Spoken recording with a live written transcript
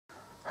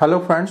Hello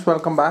friends,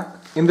 welcome back.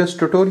 In this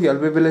tutorial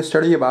we will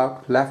study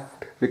about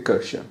left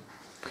recursion.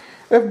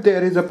 If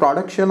there is a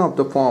production of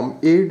the form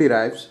A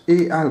derives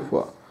A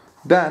alpha,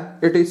 then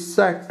it is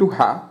said to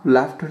have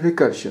left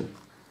recursion.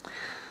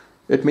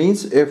 It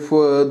means if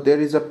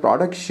there is a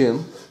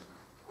production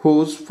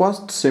whose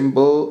first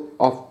symbol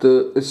of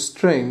the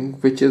string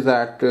which is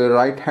at the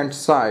right hand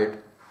side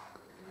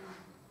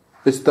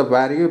is the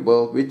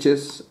variable which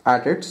is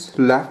at its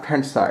left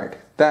hand side,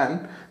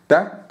 then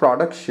that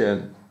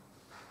production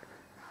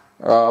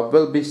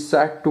will be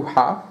said to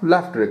have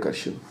left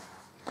recursion.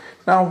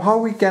 Now, how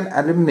we can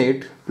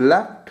eliminate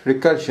left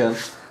recursion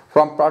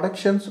from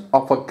productions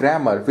of a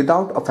grammar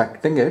without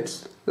affecting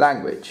its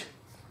language?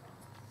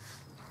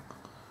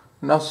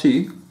 Now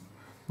see,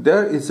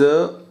 there is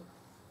a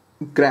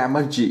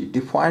grammar G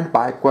defined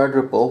by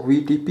quadruple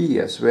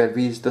VTPS, where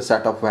V is the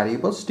set of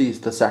variables, T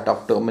is the set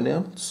of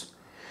terminals,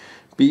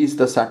 P is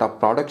the set of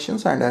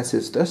productions, and S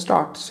is the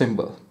start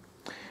symbol.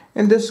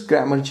 In this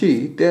grammar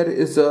G, there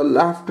is a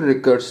left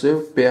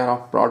recursive pair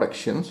of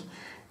productions.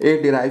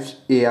 A derives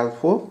A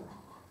alpha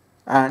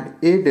and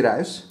A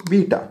derives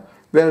beta,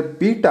 where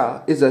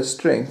beta is a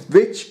string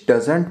which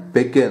doesn't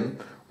begin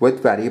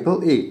with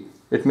variable A.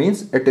 It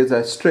means it is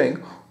a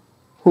string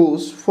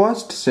whose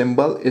first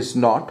symbol is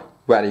not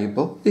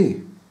variable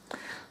A.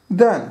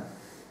 Then,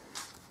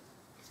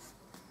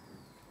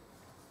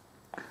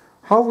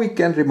 how we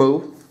can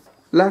remove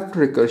left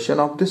recursion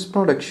of this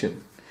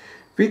production?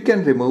 We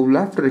can remove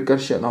left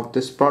recursion of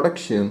this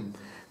production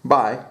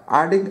by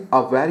adding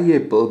a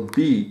variable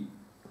b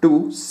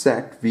to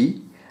set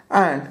v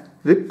and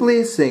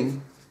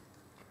replacing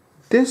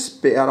this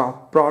pair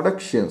of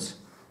productions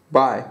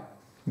by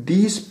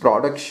these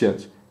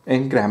productions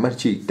in grammar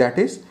G. That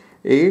is,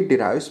 A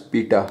derives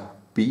beta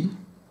b,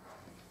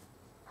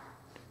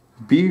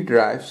 B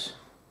derives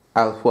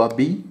alpha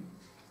b,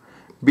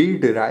 B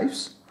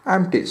derives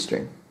empty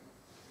string.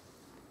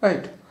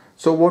 Right.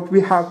 So what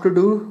we have to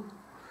do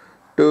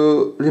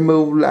to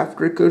remove left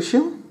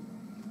recursion?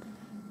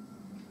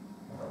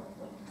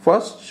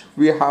 First,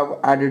 we have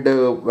added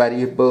a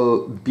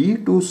variable b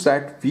to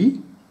set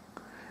v,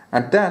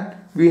 and then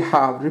we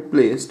have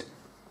replaced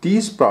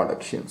these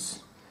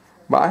productions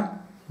by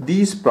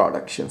these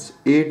productions.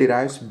 A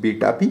derives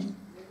beta b,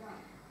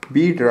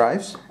 B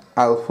derives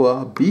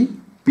alpha b,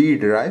 B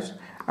derives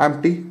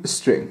empty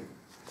string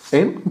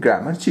in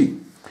grammar G.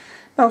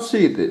 Now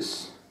see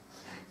this.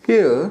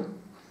 Here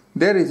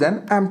there is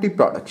an empty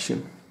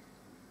production.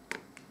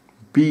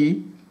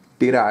 B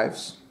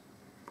derives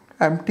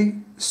empty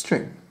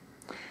string.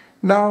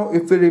 Now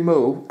if we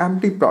remove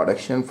empty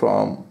production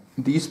from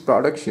these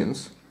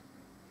productions,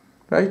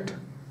 right,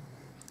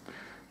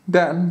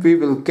 then we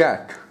will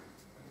get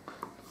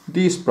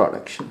these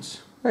productions,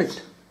 right?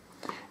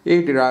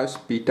 A derives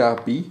beta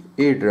b,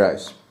 A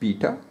derives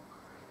beta,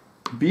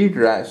 B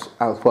derives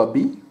alpha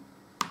b,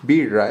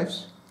 B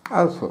derives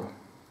alpha,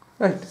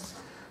 right?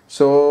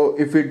 So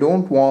if we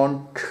don't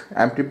want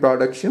empty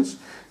productions,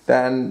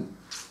 then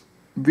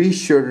we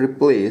should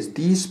replace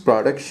these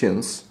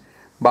productions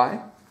by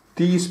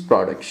these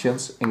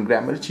productions in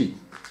grammar G.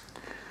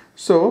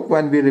 So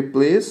when we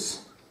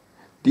replace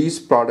these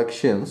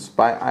productions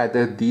by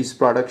either these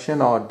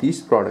production or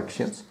these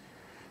productions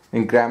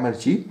in grammar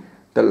G,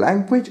 the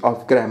language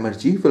of grammar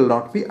G will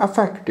not be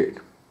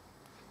affected.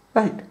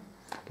 Right?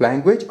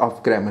 Language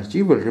of grammar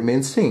G will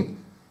remain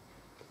same,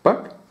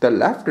 but the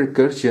left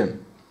recursion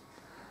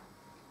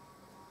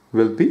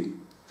will be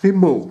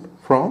removed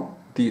from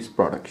these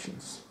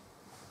productions.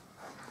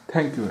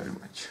 Thank you very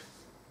much.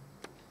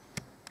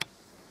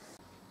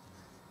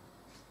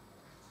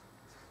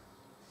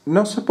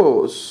 Now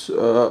suppose,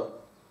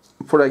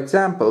 for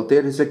example,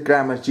 there is a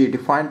grammar G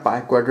defined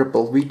by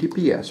quadruple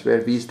VTPS, where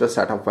V is the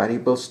set of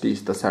variables, T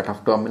is the set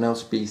of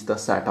terminals, P is the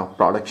set of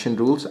production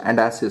rules, and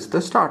S is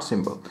the start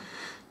symbol.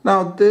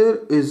 Now there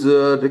is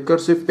a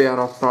recursive pair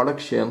of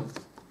production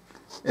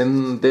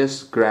in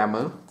this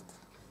grammar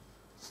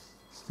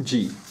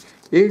G.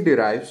 A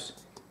derives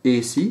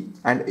AC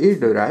and A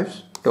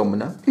derives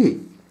terminal A.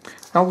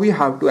 Now we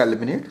have to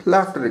eliminate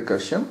left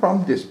recursion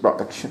from these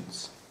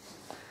productions.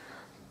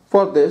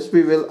 For this,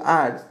 we will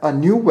add a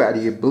new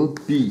variable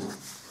b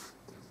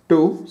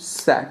to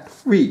set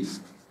v,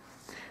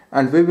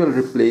 and we will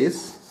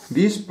replace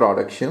these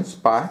productions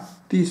by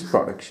these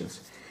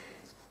productions.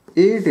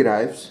 A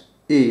derives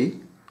A,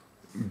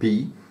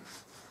 B,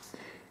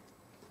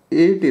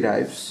 A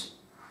derives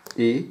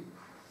A,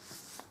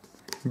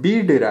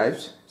 B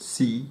derives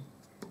C,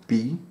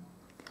 B,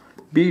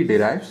 B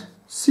derives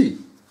C.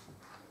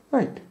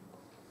 Right?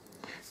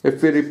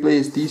 If we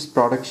replace these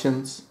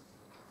productions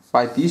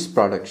by these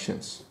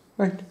productions,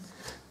 right,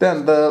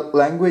 then the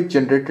language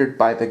generated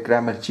by the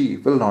grammar G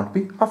will not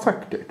be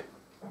affected.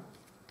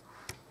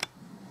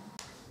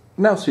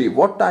 Now see,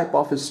 what type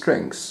of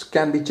strings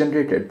can be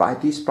generated by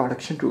these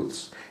production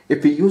rules?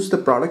 If we use the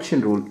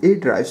production rule A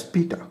derives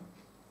beta,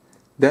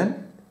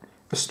 then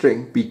a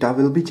string beta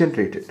will be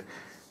generated.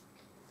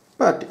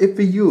 But if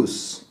we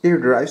use A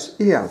derives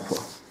A alpha,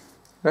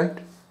 right,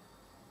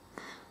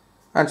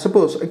 And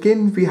suppose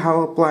again we have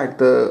applied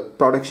the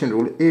production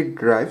rule A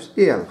drives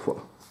A alpha.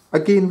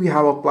 Again we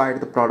have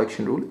applied the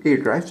production rule A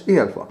drives A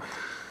alpha.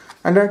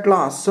 And at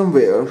last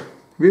somewhere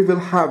we will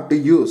have to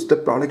use the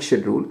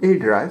production rule A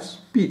drives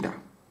beta.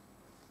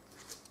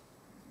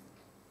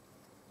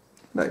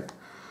 Right.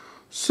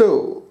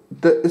 So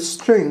the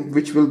string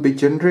which will be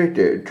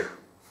generated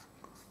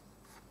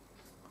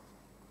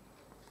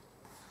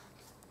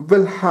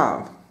will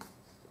have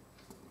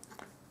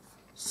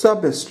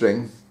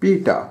substring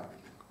beta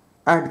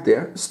at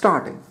their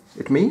starting.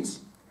 It means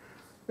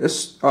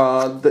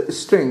the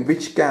string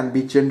which can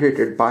be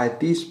generated by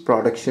these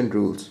production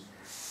rules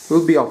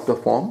will be of the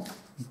form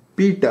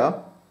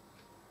beta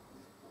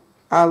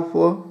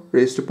alpha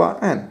raised to power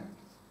n.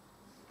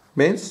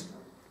 Means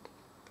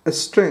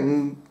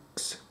strings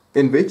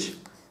in which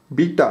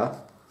beta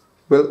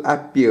will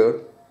appear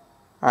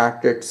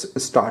at its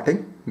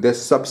starting.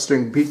 This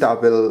substring beta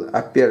will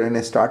appear in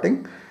a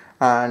starting,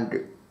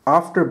 and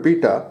after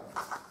beta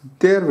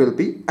there will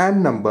be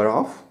n number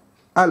of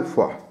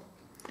alpha,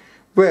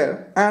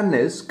 where n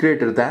is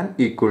greater than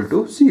equal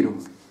to 0.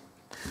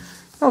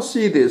 Now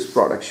see these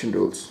production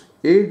rules.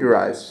 A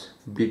drives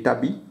beta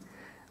b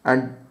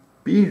and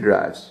B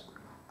drives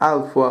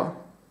alpha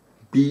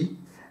b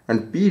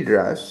and B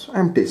drives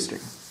empty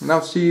string.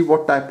 Now see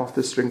what type of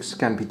strings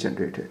can be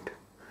generated.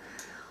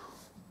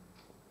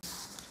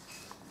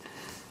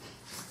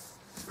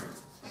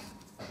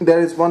 There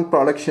is one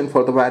production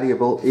for the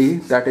variable a,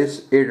 that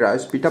is A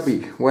drives beta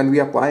b, when we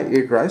apply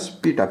A drives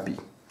beta b.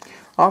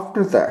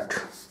 After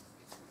that,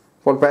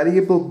 for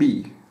variable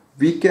b,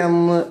 we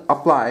can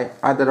apply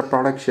either a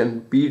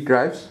production B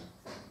drives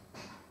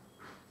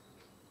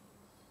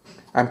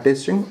empty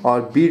string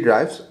or B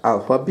drives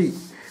alpha b.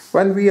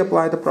 When we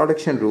apply the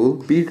production rule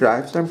B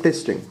drives empty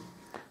string,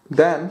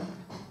 then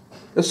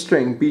the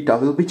string beta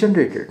will be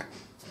generated,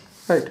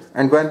 right?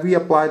 And when we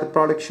apply the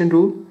production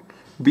rule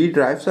B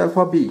drives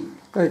alpha b,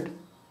 right?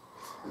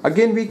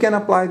 Again we can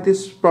apply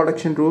this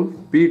production rule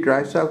B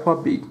drives alpha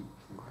b,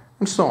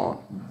 and so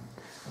on.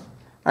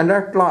 And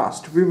at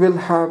last we will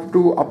have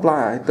to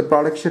apply the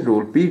production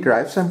rule B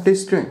drives empty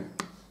string,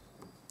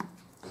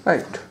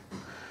 right?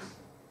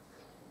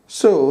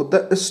 So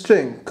the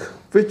string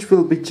which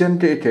will be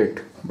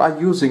generated by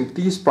using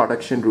these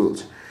production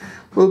rules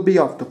will be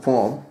of the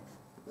form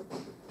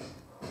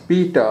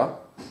beta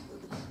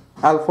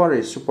alpha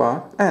raised to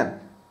power n.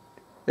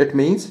 It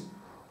means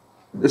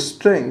the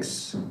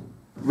strings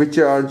which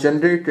are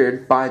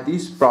generated by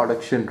these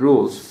production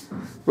rules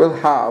will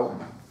have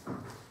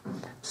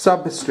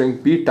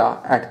substring beta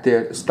at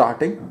their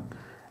starting,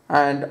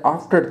 and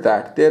after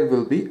that there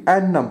will be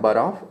n number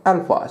of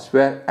alphas,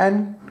 where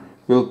n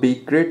will be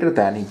greater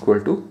than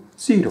equal to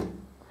 0.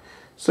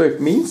 So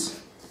it means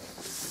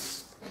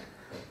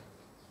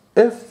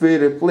if we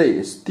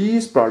replace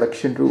these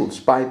production rules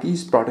by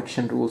these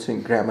production rules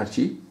in grammar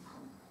G,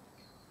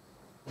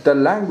 the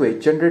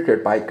language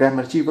generated by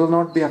grammar G will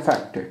not be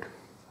affected.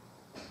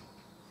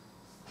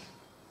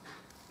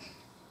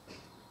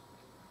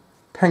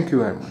 Thank you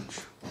very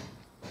much.